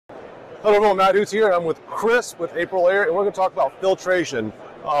Hello everyone, Matt Hoots here. I'm with Chris with Aprilaire, and we're going to talk about filtration.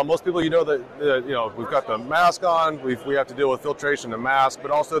 Most people, you know that we've got the mask on. We have to deal with filtration and mask,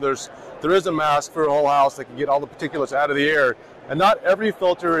 but also there is a mask for a whole house that can get all the particulates out of the air. And not every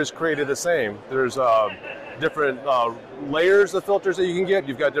filter is created the same. There's different layers of filters that you can get.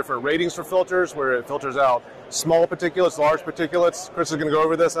 You've got different ratings for filters where it filters out small particulates, large particulates. Chris is going to go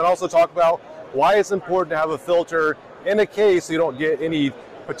over this and also talk about why it's important to have a filter in a case so you don't get any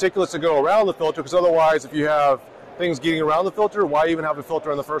particulates to go around the filter, because otherwise if you have things getting around the filter, why even have a filter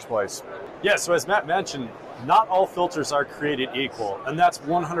in the first place? Yeah, so as Matt mentioned, not all filters are created equal, and that's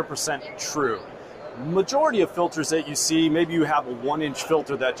 100% true. Majority of filters that you see, maybe you have a 1-inch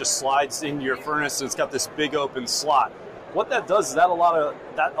filter that just slides into your furnace and it's got this big open slot. What that does is that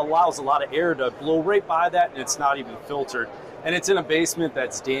allows a lot of air to blow right by that, and it's not even filtered. And it's in a basement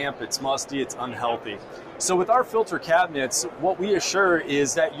that's damp, it's musty, it's unhealthy. So with our filter cabinets, what we assure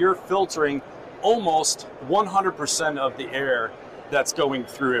is that you're filtering almost 100% of the air that's going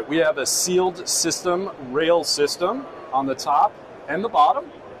through it. We have a sealed system, rail system on the top and the bottom.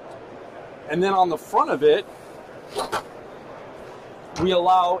 And then on the front of it, we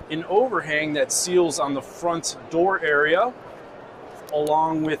allow an overhang that seals on the front door area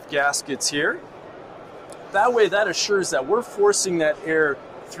along with gaskets here. That way, that assures that we're forcing that air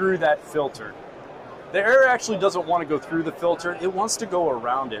through that filter. The air actually doesn't want to go through the filter, it wants to go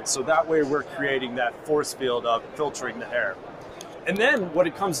around it. So that way we're creating that force field of filtering the air. And then what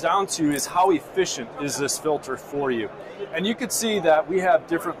it comes down to is how efficient is this filter for you. And you can see that we have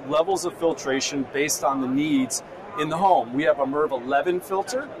different levels of filtration based on the needs in the home. We have a MERV 11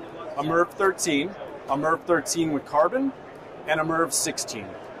 filter, a MERV 13, a MERV 13 with carbon, and a MERV 16.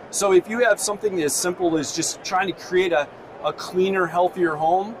 So if you have something as simple as just trying to create a cleaner, healthier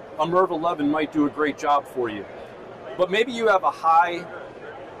home, a MERV 11 might do a great job for you. But maybe you have a high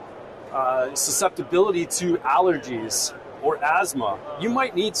susceptibility to allergies or asthma. You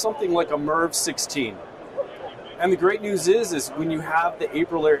might need something like a MERV 16. And the great news is when you have the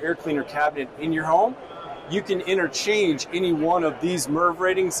Aprilaire air cleaner cabinet in your home, you can interchange any one of these MERV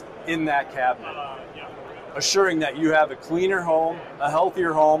ratings in that cabinet, assuring that you have a cleaner home, a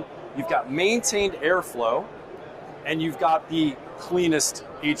healthier home, you've got maintained airflow, and you've got the cleanest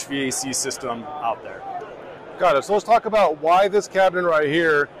HVAC system out there. Got it. So let's talk about why this cabinet right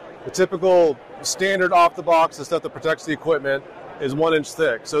here, the typical standard off the box, the stuff that protects the equipment, is 1 inch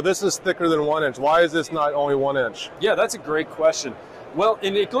thick. So this is thicker than 1 inch. Why is this not only 1 inch? Yeah, that's a great question. Well,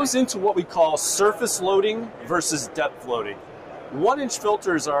 and it goes into what we call surface loading versus depth loading. 1 inch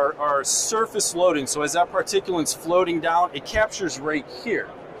filters are surface loading, so as that particulate's floating down, it captures right here.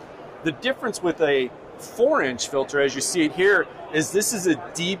 The difference with a 4-inch filter, as you see it here, is this is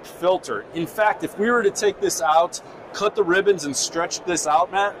a deep filter. In fact, if we were to take this out, cut the ribbons and stretch this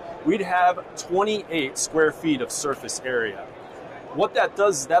out, Matt, we'd have 28 square feet of surface area. What that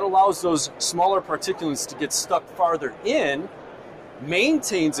does is that allows those smaller particulates to get stuck farther in,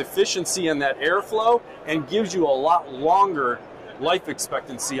 maintains efficiency in that airflow, and gives you a lot longer life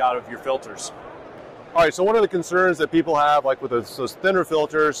expectancy out of your filters. All right, so one of the concerns that people have, like with those thinner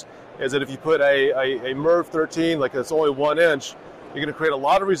filters, is that if you put a MERV 13, like it's only 1 inch, you're going to create a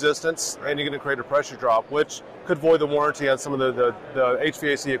lot of resistance and you're going to create a pressure drop, which could void the warranty on some of the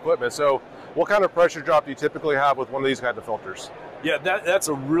HVAC equipment. So what kind of pressure drop do you typically have with one of these kind of filters? Yeah, that's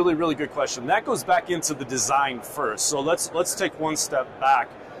a really, really good question. That goes back into the design first. So let's take one step back.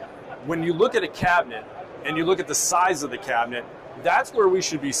 When you look at a cabinet and you look at the size of the cabinet, that's where we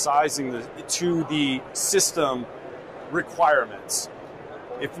should be sizing to the system requirements.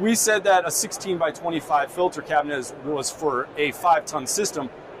 If we said that a 16 by 25 filter cabinet was for a 5-ton system,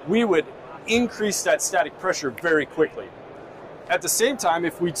 we would increase that static pressure very quickly. At the same time,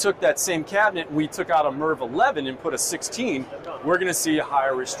 if we took that same cabinet and we took out a MERV 11 and put a 16, we're going to see a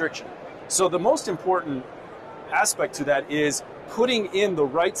higher restriction. So the most important aspect to that is putting in the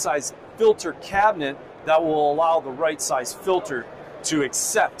right size filter cabinet that will allow the right size filter to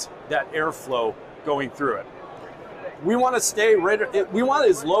accept that airflow going through it. We want to stay we want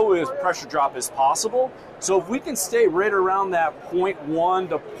as low a pressure drop as possible. So if we can stay right around that 0.1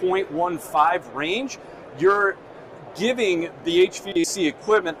 to 0.15 range, you're giving the HVAC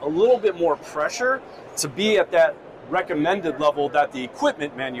equipment a little bit more pressure to be at that recommended level that the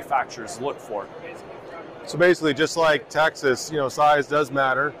equipment manufacturers look for. So basically, just like Texas, size does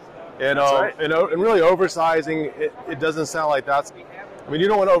matter. And, right. and really oversizing, it doesn't sound like that's, I mean, you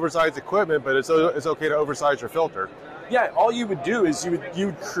don't want to oversize equipment, but it's okay to oversize your filter. Yeah, all you would do is you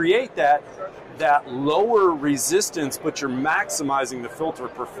would create that lower resistance, but you're maximizing the filter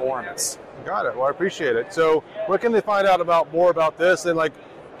performance. Got it. Well, I appreciate it. So, where can they find out more about this? And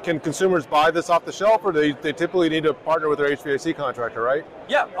can consumers buy this off the shelf, or they typically need to partner with their HVAC contractor, right?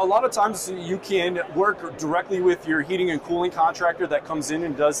 Yeah, a lot of times you can work directly with your heating and cooling contractor that comes in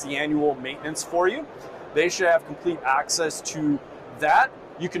and does the annual maintenance for you. They should have complete access to that.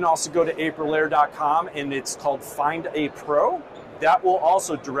 You can also go to aprilaire.com, and it's called Find a Pro. That will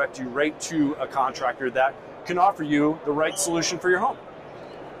also direct you right to a contractor that can offer you the right solution for your home.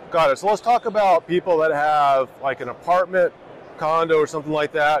 Got it. So let's talk about people that have like an apartment, condo, or something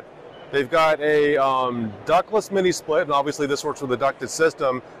like that. They've got a ductless mini split, and obviously this works with a ducted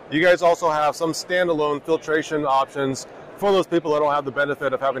system. You guys also have some standalone filtration options for those people that don't have the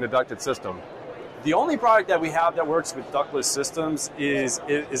benefit of having a ducted system. The only product that we have that works with ductless systems is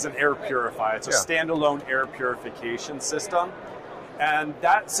an air purifier. It's a standalone air purification system. And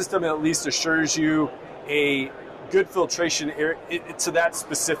that system at least assures you a good filtration air to that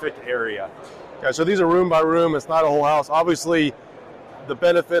specific area. Yeah, so these are room by room. It's not a whole house. Obviously, the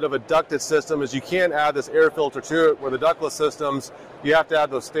benefit of a ducted system is you can't add this air filter to it, where the ductless systems, you have to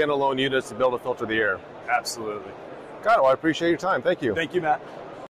add those standalone units to be able to filter the air. Absolutely. Got it. Well, I appreciate your time. Thank you. Thank you, Matt.